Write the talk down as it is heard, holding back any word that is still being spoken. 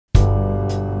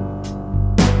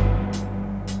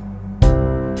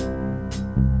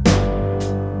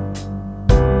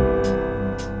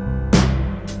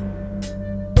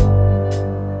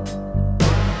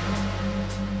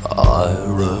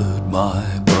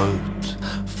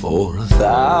For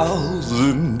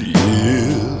 1,000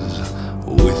 years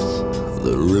with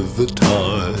the river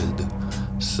tide,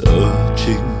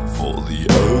 searching for the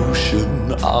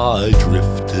ocean, I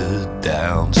drifted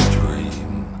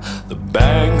downstream. The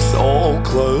banks all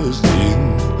closed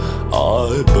in,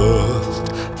 I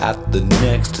berthed at the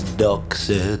next dock,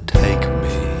 said take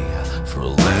me for a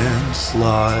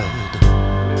landslide.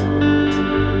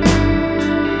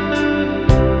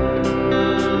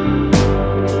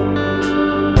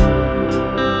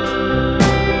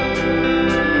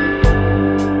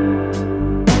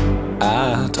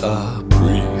 At a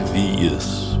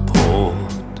previous port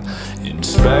in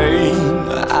Spain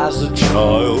as a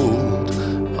child,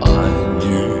 I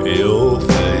knew your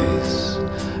face.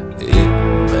 It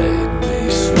made me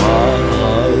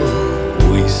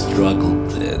smile. We struggled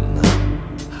then,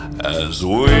 as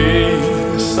we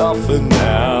suffer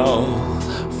now.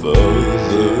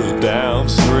 Further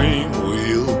downstream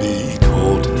we'll be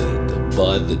courted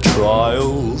by the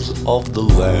trials of the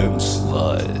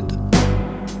landslide.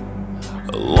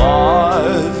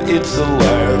 Alive, it's a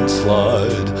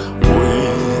landslide. We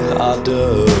are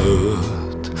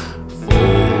dirt,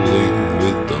 falling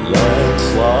with the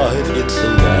landslide. It's a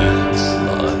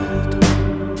landslide.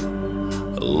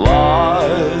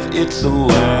 Alive, it's a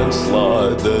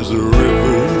landslide. There's a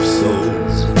river of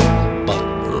souls, but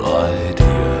right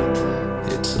here,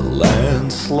 it's a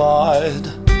landslide.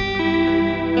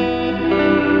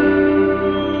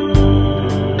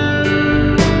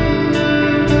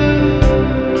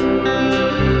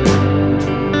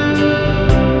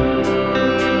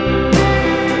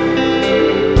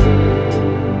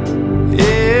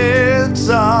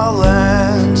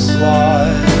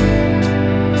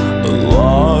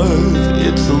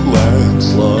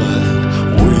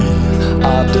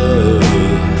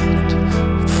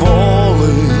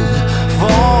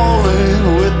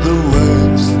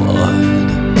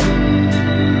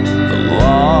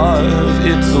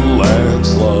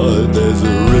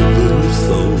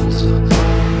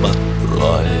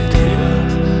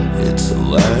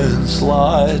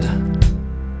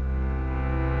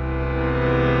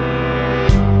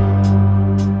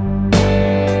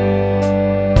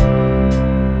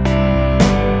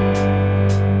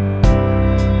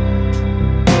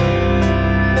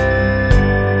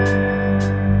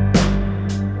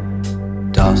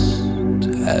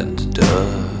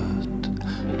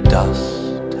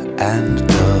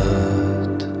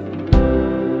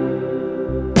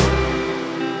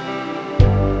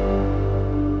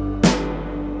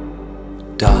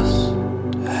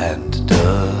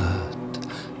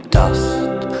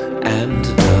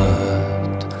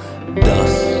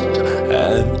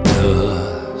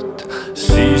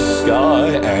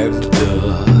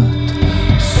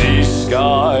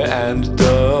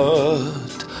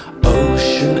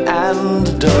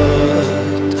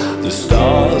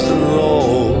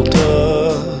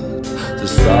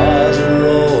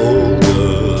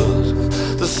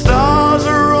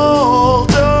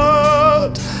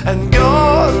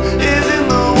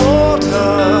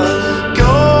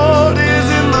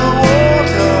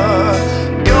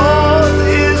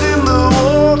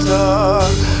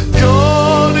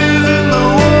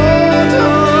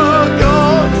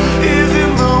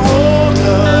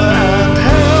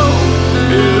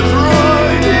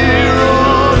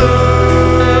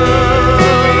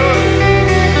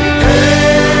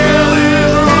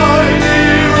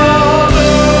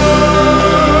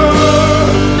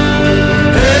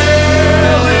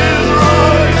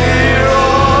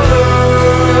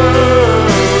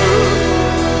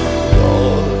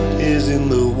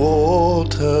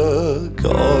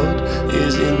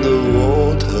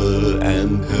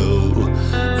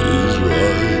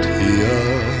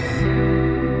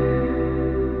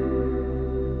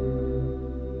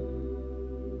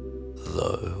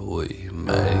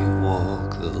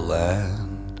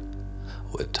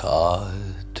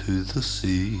 The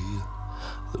sea,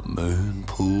 the moon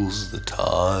pulls the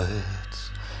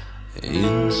tides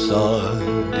inside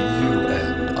you and